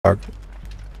But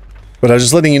I was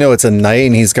just letting you know it's a knight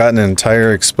and he's got an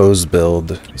entire exposed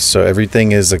build. So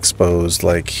everything is exposed,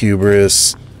 like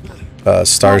Hubris,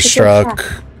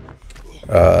 Starstruck,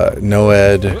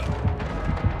 Noed.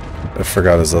 I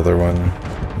forgot his other one.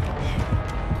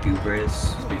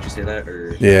 Hubris, did you say that?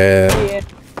 Or yeah.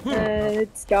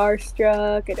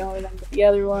 Starstruck, I don't remember the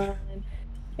other one.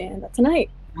 And that's a knight.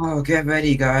 Oh, get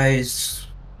ready, guys.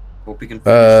 Hope we can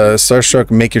Starstruck,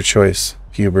 make your choice.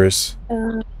 Hubris.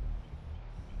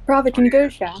 Prophet, can you go to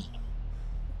Shaft?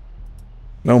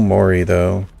 No Mori,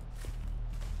 though.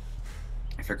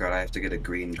 I forgot I have to get a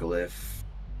green glyph.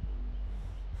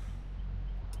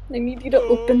 I need you to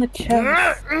open the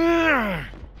chest. I'm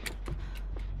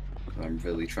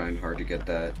really trying hard to get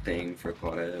that thing for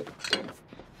Claudette.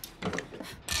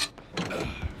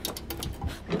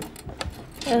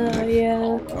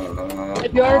 Yeah.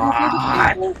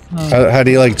 How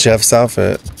do you like Jeff's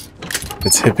outfit?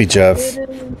 It's hippie Jeff. It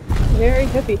is very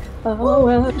hippie. Oh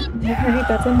well,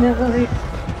 that's a night.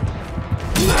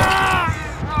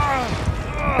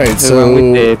 Right, so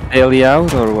with the belly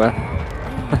out or what?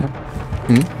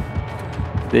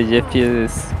 The Jeffy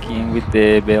skin with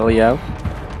the belly out.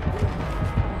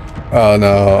 Oh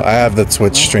no, I have the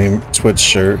Twitch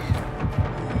shirt.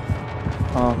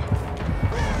 Oh.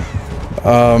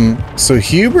 So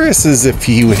Hubris is if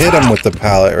you hit him with the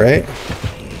pallet, right?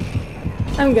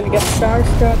 I'm gonna get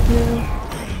starstruck now.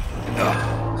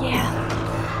 Yeah.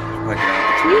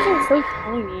 These are so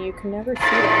tiny, you can never see it.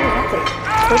 Oh, that's a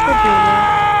purple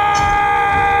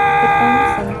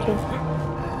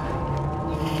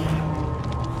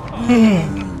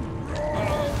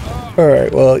dreamer.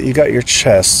 Alright, well, you got your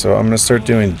chest, so I'm gonna start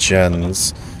doing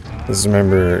gens. Because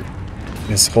remember,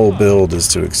 his whole build is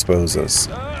to expose us.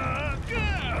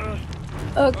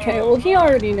 Okay, well he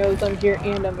already knows I'm here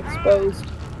and I'm exposed.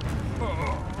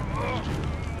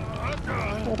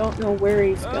 I don't know where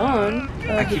he's gone.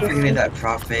 I keep forgetting that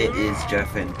Prophet is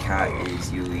Jeff and Cat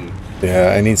is Yuli.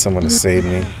 Yeah, I need someone to save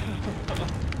me.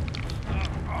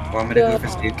 Want me to go for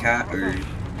Save Cat, or...?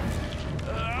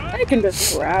 I can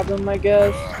just grab him, I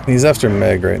guess. He's after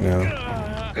Meg right now.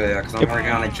 Good, yeah, because I'm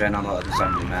working on a gen on the other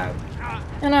side of the map.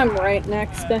 And I'm right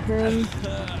next to him.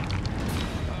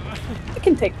 I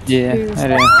can take two. Yeah, I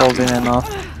didn't hold in enough.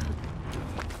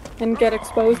 And get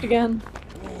exposed again.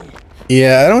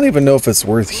 Yeah, I don't even know if it's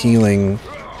worth healing,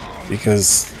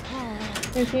 because...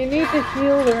 If you need to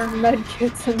heal, there are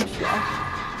medkits and stuff.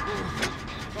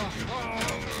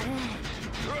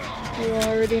 You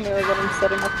already know that I'm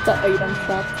setting up the item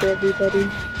shop for everybody.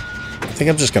 I think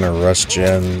I'm just gonna rush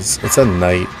gens. It's a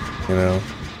night, you know?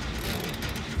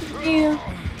 Yeah.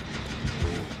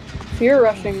 If you're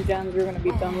rushing gens, you're gonna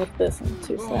be done with this in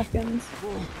 2 seconds.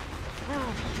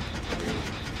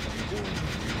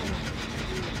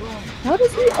 How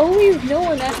does he always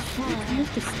know an actually kind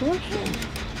of distortion?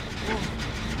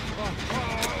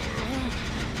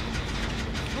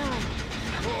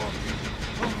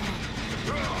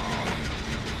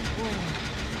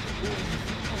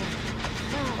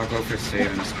 I'll go for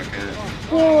save in a second.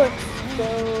 Full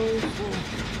exposed.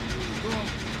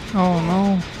 Oh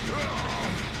no.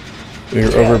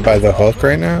 You're over by the hook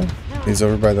right now? He's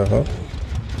over by the hook?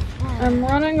 I'm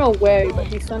running away, but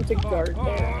he sent a guard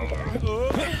there.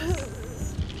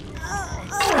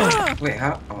 Wait,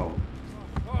 how? Oh.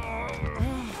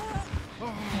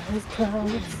 That was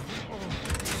close.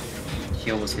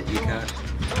 He almost hit you, Cat.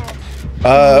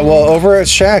 Well, over at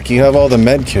Shack, you have all the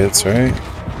med kits, right?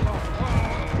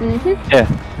 Yeah.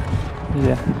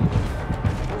 Yeah.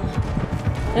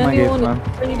 Anyone is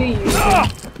free to use them.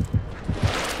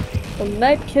 The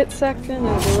med kit section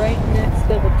is right next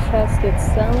to the chest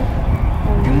itself.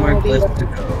 2 more glyphs to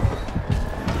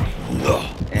go.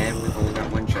 And we've only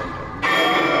got 1 gen.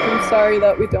 I'm sorry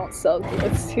that we don't sell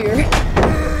glyphs here.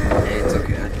 It's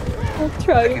okay. I'll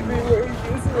try to be more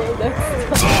useful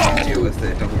next time. Deal with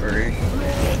it, don't worry.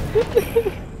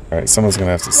 Alright, someone's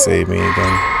gonna have to save me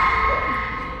again.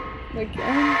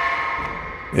 Again?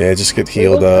 Yeah, just get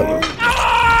healed up.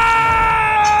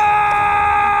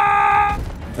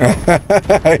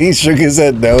 He shook his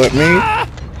head no at me.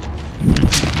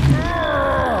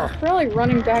 Probably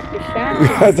running back to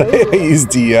Shack. I used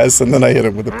DS and then I hit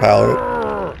him with a pallet.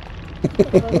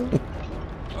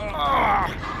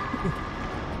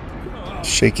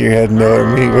 Shake your head no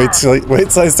at me. Wait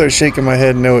till I start shaking my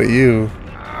head no at you.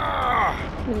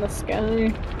 In the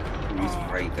sky. He's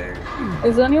right there.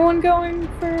 Is anyone going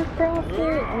for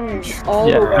profit? All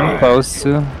the way. I'm supposed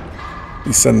to.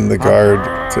 He's sending the guard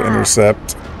to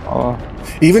intercept. Oh.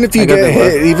 Even if you get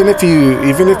hit, even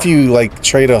if you like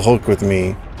trade a hook with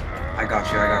me. I got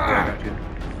you.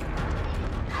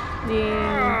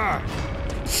 Yeah.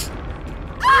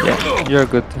 Yeah, you're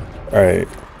good. Alright,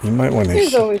 you might want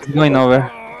He's to... always Going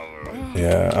over.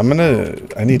 Yeah,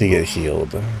 I need to get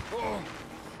healed.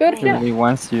 good. He really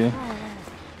wants you.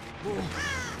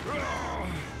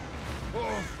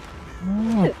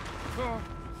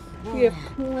 We have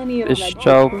plenty of The med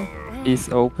shop kits. is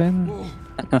open.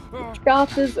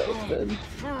 Shop is open.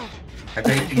 I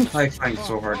bet he's probably trying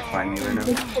so hard to find me right now.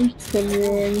 Just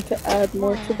continuing to add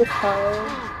more to the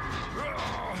pile.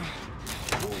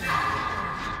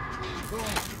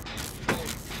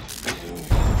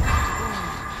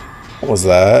 What was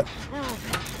that?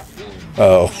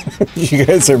 Oh, you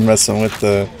guys are messing with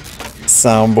the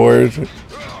soundboard.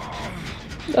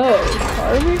 Oh,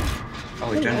 are we? Oh,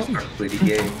 we just started bleeding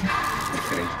gay. Just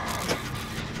kidding.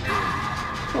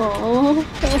 Aww,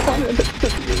 I wanted it to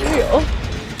be real.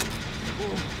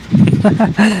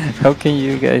 How can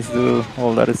you guys do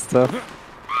all that stuff? A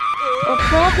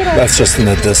crocodile. That's just in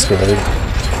the Discord.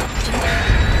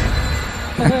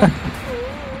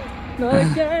 Not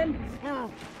again.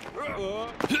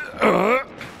 Why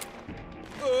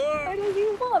does he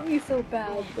want me so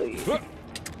badly?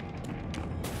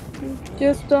 He's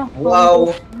just a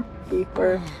Whoa.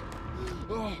 keeper.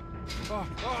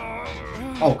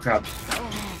 Oh crap.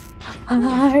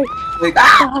 Hi. Wait,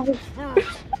 ah! Hi.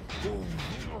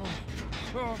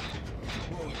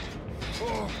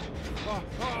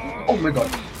 Oh my god.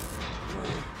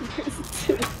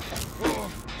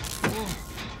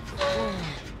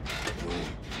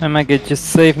 I might get you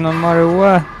safe no matter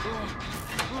what.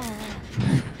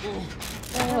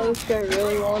 Oh, this guy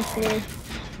really wants me.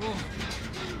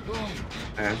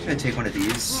 I'm just gonna take one of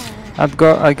these. I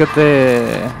got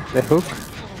the hook,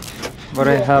 but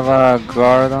I have a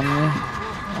guard on me.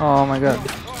 Oh my god.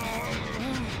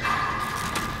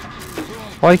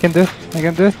 Oh, I can do it. I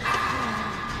can do it.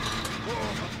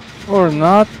 Or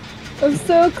not. I'm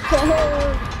so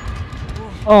close.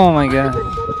 Oh my god.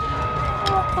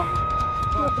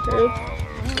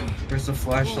 Where's the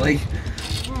flashlight?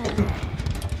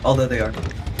 Oh, there they are.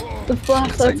 The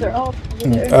flashlights are all over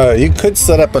there. You could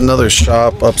set up another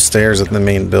shop upstairs at the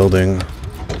main building.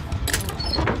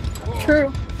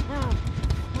 True.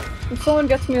 If someone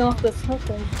gets me off this hook,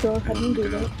 I'll go ahead and do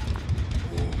that.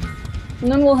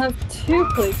 And then we'll have two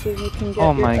places you can get.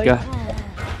 Oh your my item. god.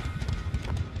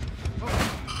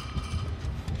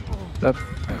 That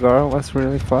guard was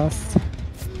really fast.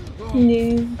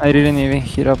 Yeah. I didn't even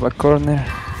hit up a corner.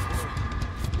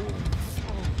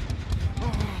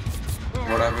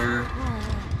 Whatever.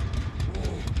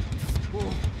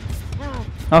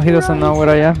 Oh, he doesn't know where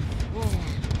I am.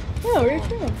 No,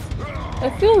 reassurance. I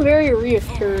feel very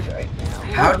reassured right now.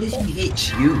 How did he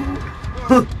hit you?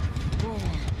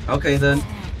 Okay then.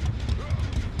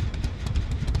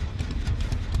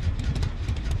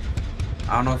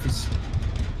 I don't know if he's...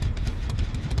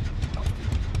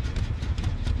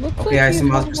 Looks Okay, I he's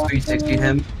somehow not just 360'd walking,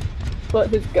 him. But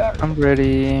his guard. I'm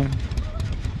ready.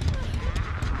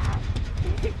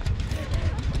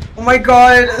 Oh my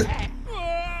god!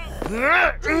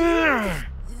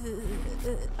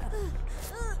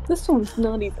 This one's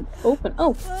not even open.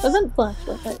 Oh, event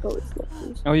flashlight. I always love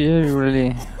these. Oh yeah, you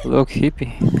really look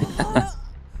hippie.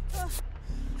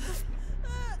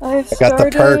 I got the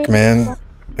perk, man.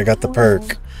 I got the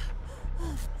perk.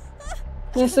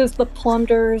 This is the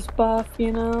plunderer's buff,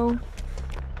 you know?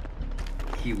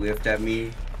 He whiffed at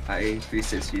me. I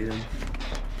 360'd him.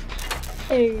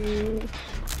 Hey.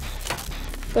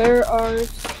 There are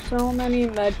so many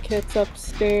medkits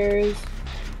upstairs.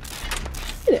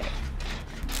 There.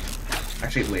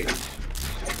 Actually, wait.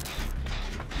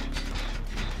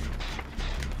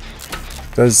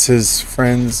 Does his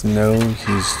friends know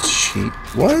he's cheat?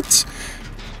 What?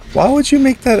 Why would you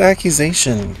make that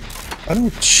accusation? I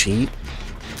don't cheat.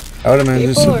 I would imagine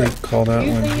People something are called out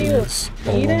when accusing he you of was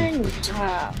cheating? alone.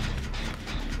 Wow.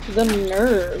 The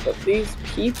nerve of these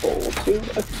people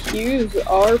to accuse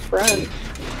our friend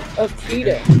of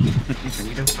cheating. I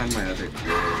need to find my other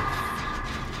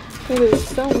glove. It is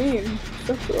so mean.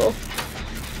 So cruel.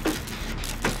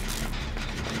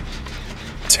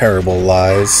 Terrible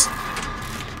lies.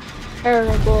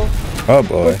 Terrible. Oh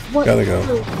boy, What- gotta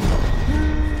go.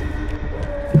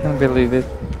 Can't believe it.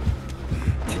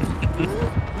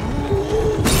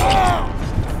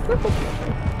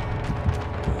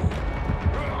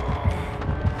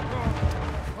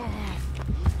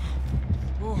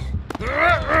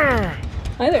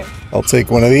 Hi there. I'll take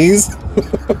one of these.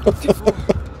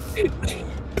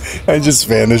 I just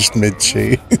vanished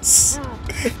mid-chase.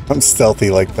 I'm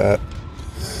stealthy like that.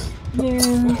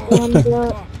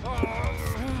 Yeah,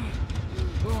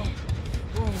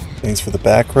 Thanks for the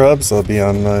back rubs. I'll be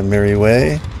on my merry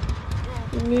way.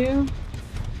 yeah.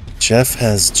 Cheers. Jeff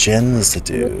has gens to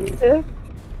do.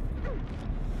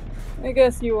 I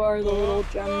guess you are the little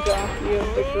gem jockey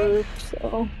of the group,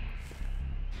 so.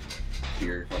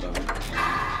 Here, hold on.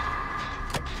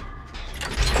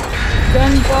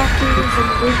 Gem jockeys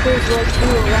and reapers like you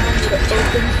around the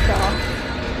open shop.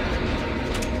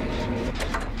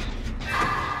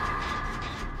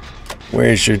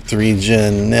 Where's your 3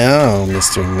 gen now,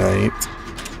 Mr. Knight?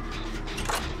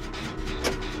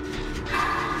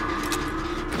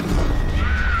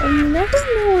 I never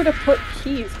know where to put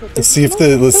keys. Let's see if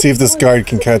this guard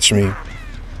can catch me.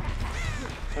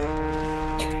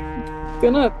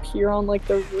 Gonna appear on like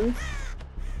the roof.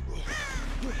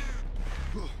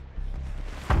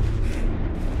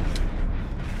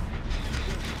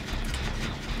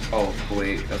 Oh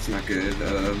wait, that's not good.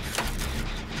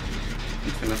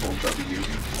 It's gonna hold W.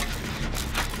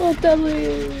 Oh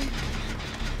W.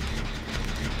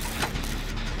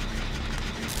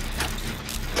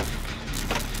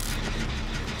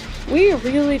 We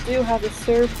really do have a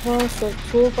surplus of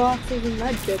toolboxes and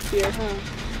medkits here, huh?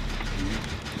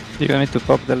 Do you want me to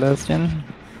pop the last gen?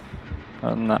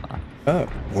 Or not? Oh,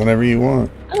 whenever you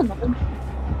want. I don't know.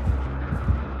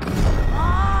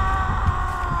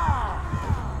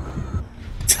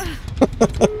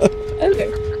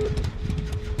 Okay.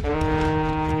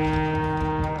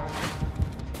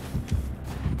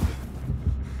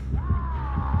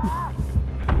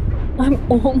 I'm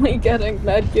only getting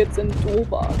medkits and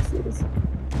toolboxes.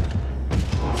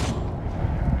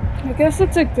 I guess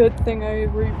it's a good thing I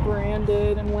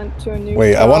rebranded and went to a new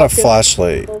Wait, I want a shop.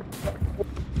 flashlight.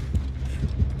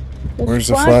 Where's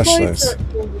the flashlights? Are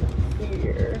over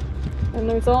here. And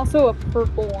there's also a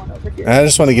purple one over here. I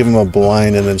just want to give him a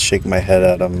blind and then shake my head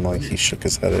at him like he shook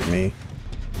his head at me.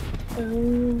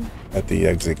 At the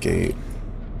exit gate.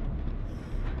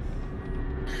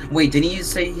 Wait, didn't you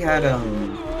say he had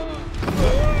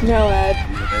No, Ed.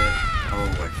 Oh,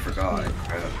 I forgot.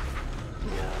 Crap.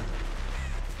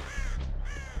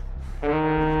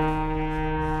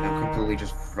 I'm completely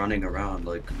just running around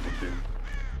like nothing.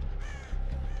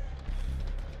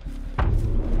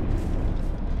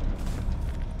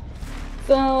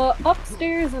 So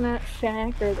upstairs in that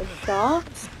shack are the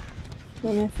shops.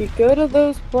 And if you go to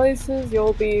those places,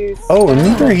 you'll be. Oh,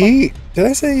 remember he? Did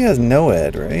I say he has no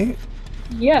ed, right?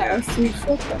 Yes, you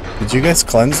said that. Did you guys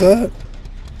cleanse that?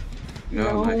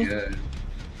 No, not yet.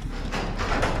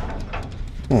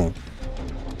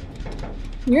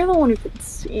 You're the one who can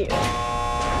see it.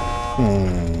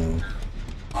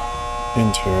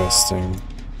 Interesting.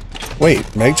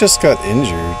 Wait, Meg just got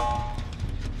injured.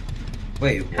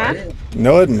 Wait, what?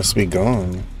 No, it must be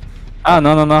gone. Ah,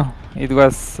 no. It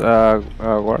was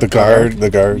The guard.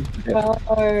 Guard,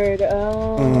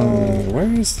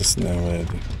 Where is this Noed?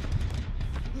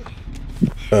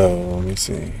 Oh, let me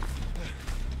see.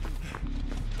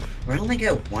 I only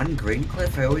get one green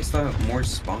cliff. I always thought more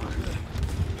spawned.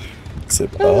 Is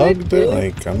it bugged?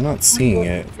 Like, I'm not seeing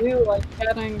it. Like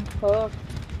getting hooked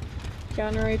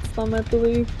generates them, I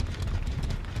believe.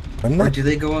 Or do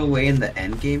they go away in the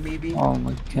end game, maybe? Oh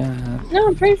my god. No,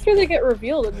 I'm pretty sure they get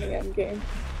revealed in the end game.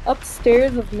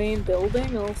 Upstairs of main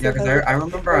building also. Yeah, because I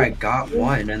remember I got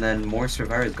one, and then more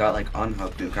survivors got like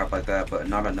unhooked and crap like that, but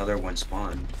not another one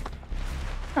spawned.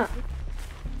 Huh.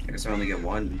 I guess I only get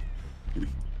one.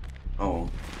 Oh.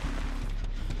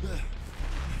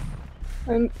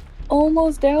 I'm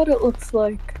almost out, it looks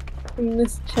like, in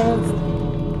this chest.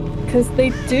 Because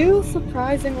they do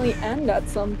surprisingly end at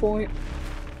some point.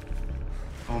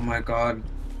 Oh my god.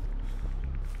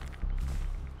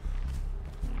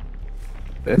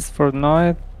 Best for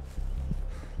night.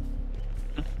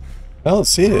 I don't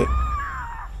see it.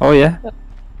 Oh yeah.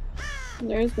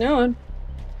 There's no one.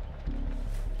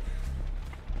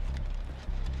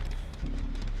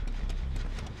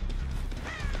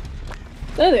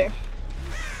 There.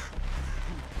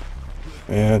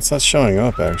 Yeah, it's not showing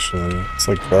up actually. It's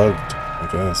like bugged, I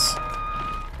guess.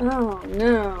 Oh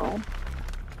no.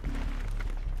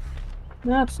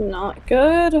 That's not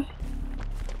good.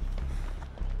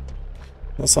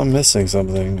 Unless I'm missing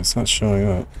something, it's not showing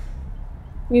up.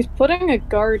 He's putting a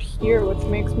guard here, which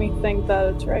makes me think that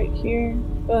it's right here.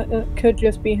 But it could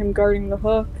just be him guarding the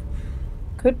hook.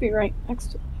 Could be right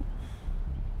next to it.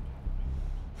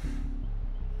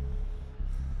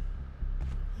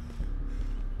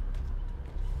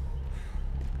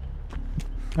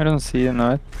 I don't see a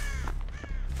night.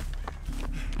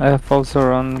 I have also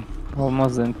run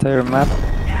almost the entire map.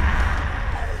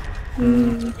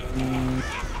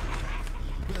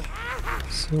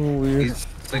 So weird.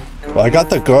 Well, I got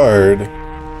the guard.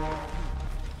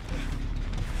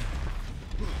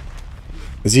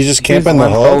 Is he just camping the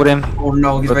hole? Totem, Oh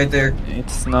no, he's right there.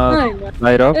 it's not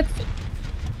light up.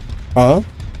 Huh?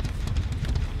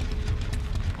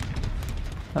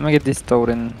 Let me get this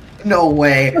totem. No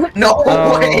way. No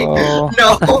way.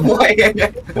 No way.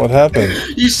 What happened?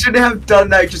 You shouldn't have done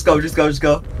that. Just go. Just go. Just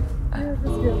go. Yeah, just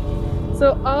go.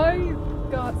 So I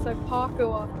got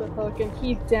Saipako off the hook and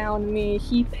he downed me.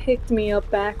 He picked me up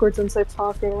backwards and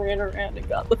Saipako ran around and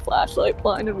got the flashlight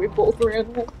blind and we both ran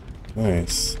away.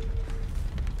 Nice.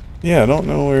 Yeah, I don't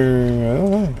know where... I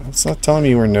don't know. It's not telling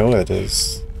me where Noed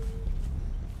is.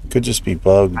 Could just be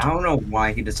bugged. I don't know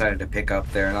why he decided to pick up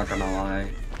there, not gonna lie.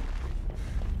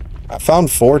 I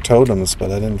found 4 totems,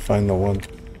 but I didn't find the one.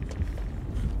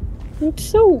 It's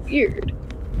so weird.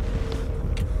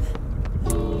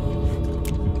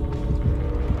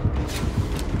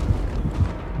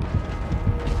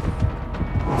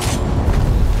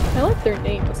 I like their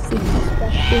name, a sea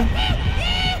especially.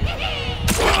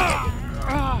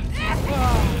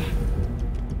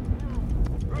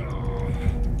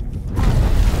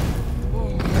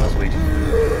 That was way too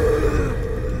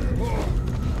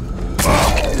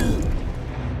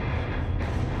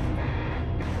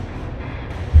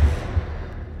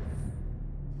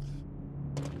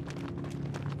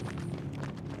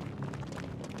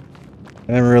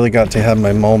I never really got to have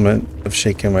my moment of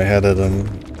shaking my head at him.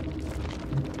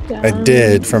 I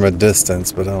did from a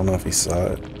distance, but I don't know if he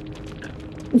saw it.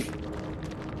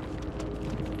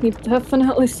 He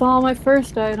definitely saw my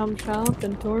first item shop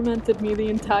and tormented me the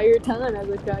entire time as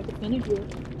I tried to finish it.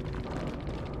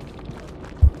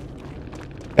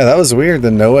 Yeah, that was weird.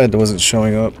 The Noed wasn't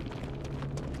showing up.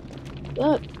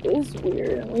 That is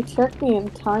weird. We checked the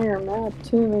entire map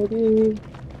too, maybe.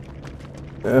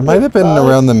 It might have been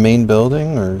around the main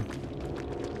building, or...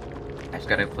 I just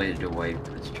gotta play it away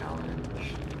for this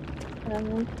challenge.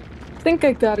 I think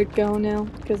I gotta go now,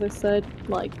 because I said,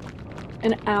 like,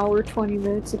 an hour, 20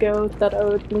 minutes ago that I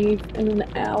would leave in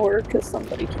an hour, because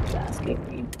somebody keeps asking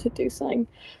me to do something.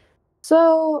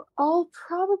 So, I'll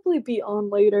probably be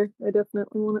on later. I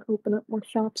definitely want to open up more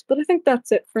shops, but I think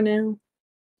that's it for now.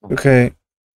 Okay.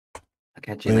 I'll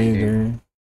catch you later.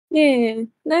 Yeah,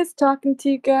 nice talking to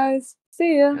you guys.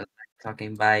 See ya.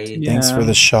 Talking, bye. Thanks for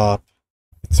the shop.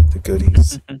 Thanks for the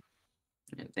goodies.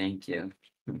 Thank you.